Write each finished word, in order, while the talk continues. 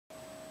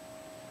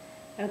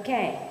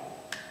Okay,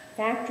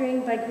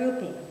 factoring by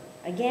grouping.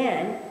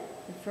 Again,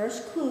 the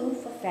first clue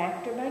for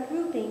factor by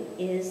grouping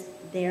is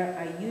there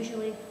are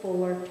usually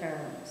 4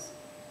 terms.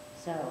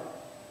 So,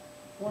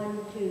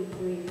 1, 2,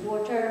 3,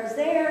 4 terms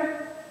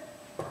there,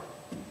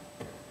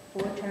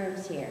 4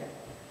 terms here.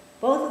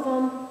 Both of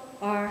them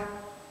are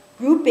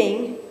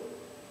grouping,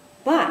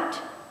 but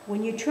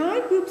when you try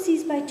group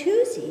C's by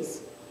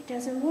twosies, it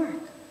doesn't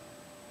work.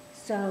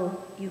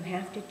 So you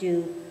have to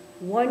do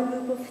one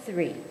group of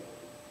 3.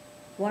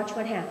 Watch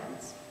what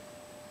happens.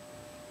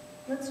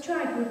 Let's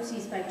try group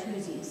C's by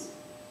twosies.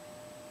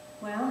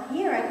 Well,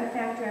 here I can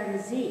factor out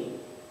a Z,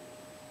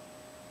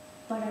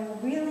 but I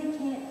really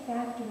can't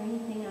factor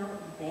anything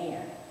out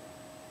there.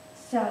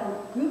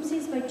 So group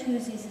C's by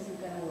twosies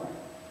isn't going to work.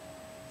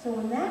 So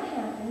when that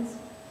happens,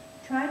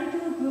 try to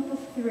do a group of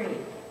 3.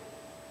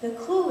 The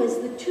clue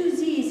is the 2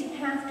 Z's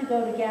have to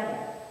go together,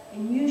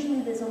 and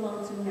usually there's a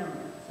lonesome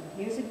number. So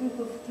here's a group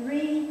of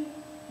 3,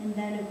 and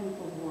then a group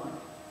of 1.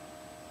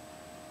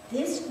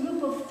 This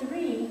group of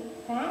 3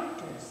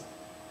 factors.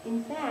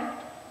 In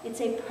fact, it's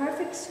a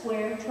perfect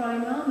square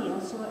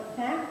trinomial, so it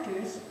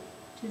factors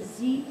to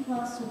Z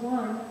plus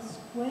 1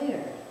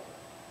 squared.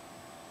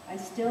 I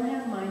still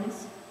have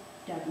minus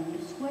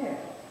W squared.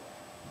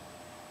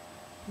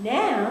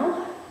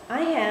 Now,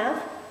 I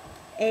have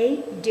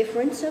a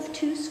difference of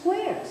 2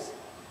 squares.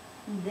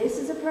 This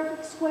is a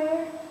perfect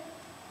square,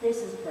 this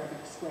is a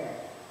perfect square.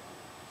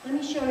 Let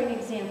me show you an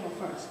example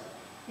first.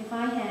 If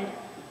I had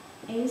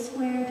a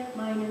squared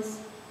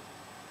minus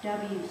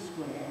w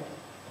squared,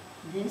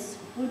 this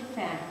would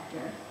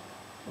factor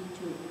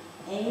into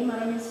a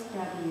minus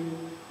w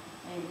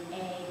and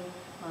a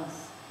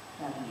plus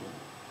w.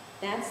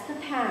 That's the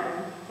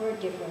pattern for a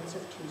difference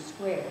of 2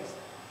 squares.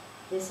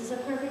 This is a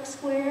perfect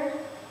square,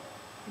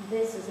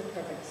 this is a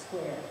perfect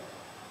square.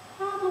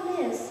 Problem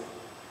is,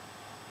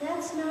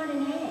 that's not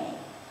an A.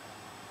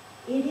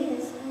 It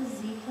is a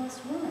Z plus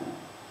 1.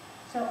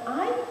 So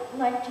I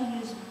like to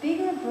use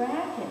bigger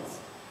brackets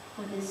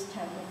for this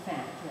type of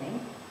factoring.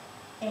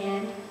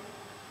 And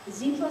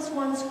Z plus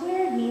 1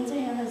 squared means I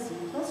have a Z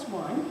plus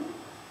 1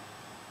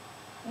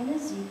 and a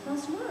Z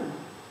plus 1.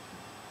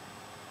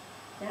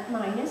 That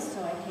minus,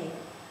 so I take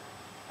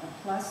a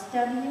plus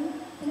W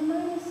and a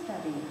minus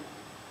W.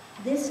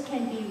 This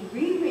can be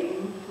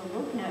rewritten to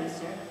look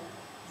nicer.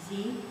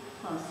 Z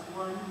plus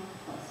 1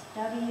 plus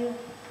W,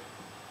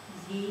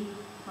 Z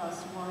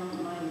plus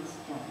 1 minus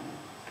W.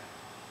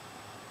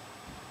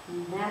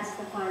 And that's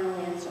the final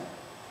answer.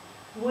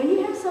 When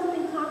you have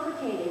something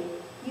complicated,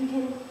 you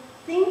can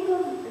think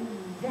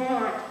of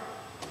that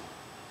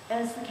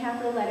as the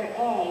capital letter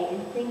A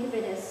and think of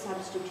it as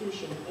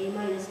substitution. A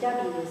minus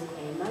W is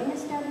A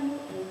minus W,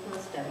 A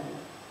plus W.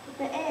 But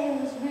the A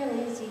was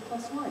really a Z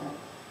plus 1.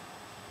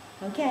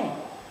 Okay,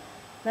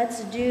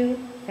 let's do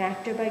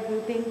factor by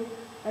grouping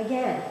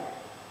again.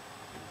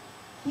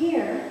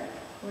 Here,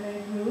 when I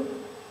group,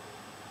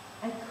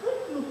 I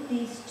could group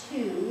these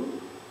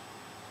 2,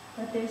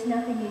 but there's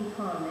nothing in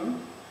common.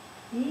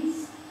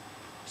 These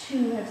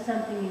 2 have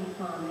something in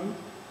common.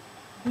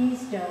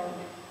 These don't.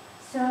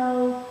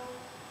 So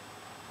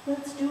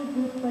let's do a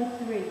group by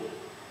 3.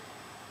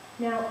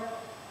 Now,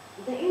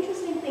 the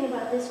interesting thing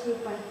about this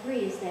group by 3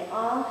 is they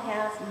all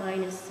have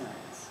minus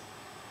signs.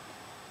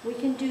 We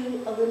can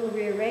do a little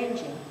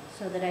rearranging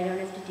so that I don't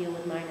have to deal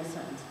with minus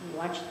signs.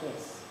 Watch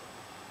this.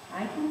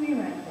 I can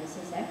rewrite this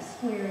as x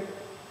squared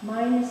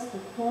minus the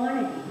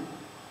quantity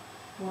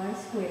y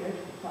squared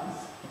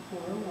plus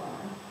 4y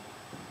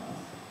plus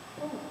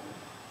 4.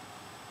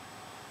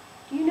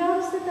 Do you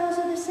notice that those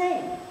are the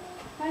same?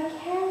 If I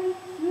carry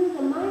through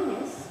the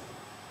minus,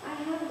 I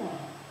have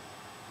that.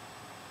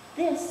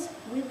 This,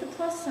 with the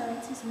plus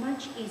signs, is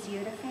much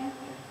easier to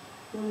factor.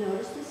 You'll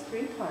notice there's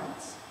 3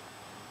 parts.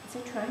 It's a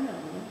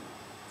trinomial.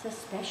 It's a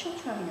special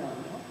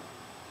trinomial.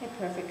 A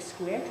perfect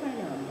square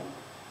trinomial.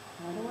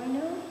 How do I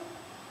know?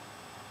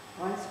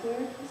 Y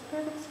squared is a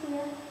perfect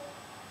square.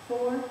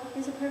 4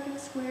 is a perfect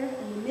square.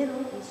 And the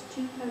middle is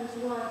 2 times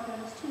y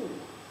times 2.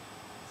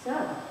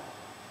 So,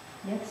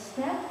 next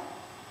step,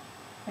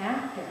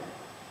 factor.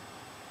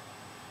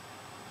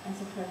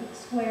 As a perfect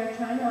square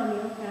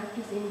trinomial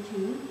factors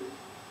into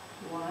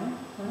y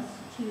plus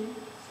 2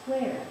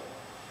 squared.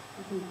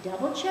 I can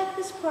double check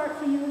this part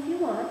for you if you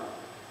want.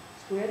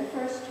 Square the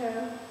first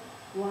term.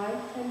 Y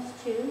times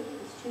 2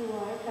 is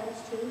 2y times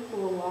 2,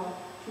 4y,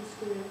 2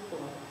 squared 4.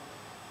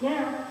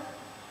 Now,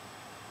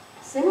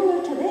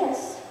 similar to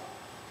this,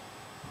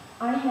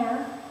 I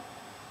have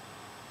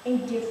a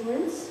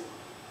difference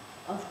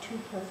of 2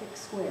 perfect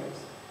squares.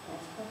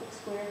 That's a perfect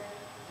square,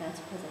 that's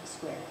a perfect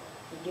square.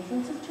 The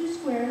difference of 2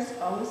 squares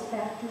always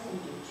factors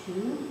into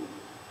 2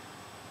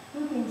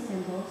 grouping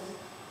symbols,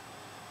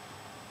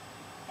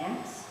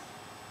 x,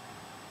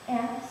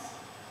 x,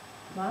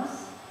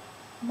 plus,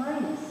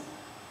 minus.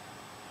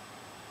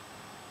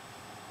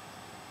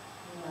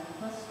 Y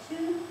plus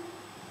 2,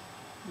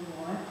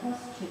 y plus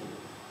 2.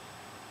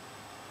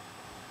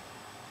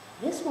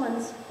 This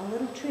one's a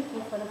little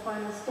tricky for the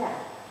final step.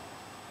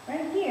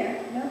 Right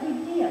here, no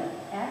big deal.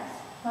 X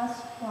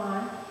plus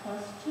y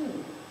plus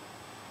 2.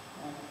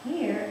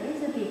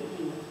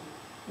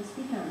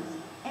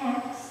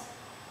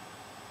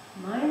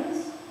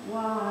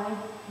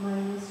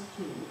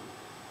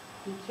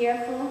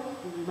 careful,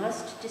 you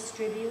must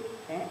distribute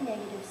that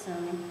negative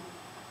sign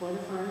for the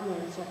final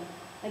answer.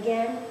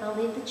 Again, I'll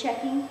leave the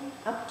checking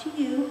up to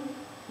you.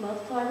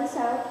 Multiply this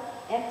out.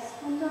 X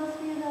times all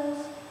three of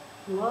those.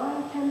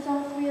 Y times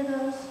all three of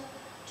those.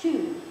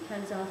 2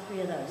 times all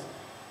three of those.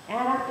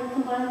 Add up and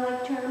combine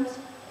like terms.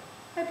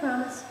 I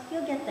promise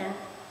you'll get that.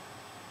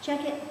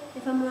 Check it.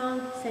 If I'm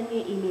wrong, send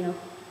me an email.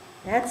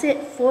 That's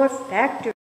it for factoring.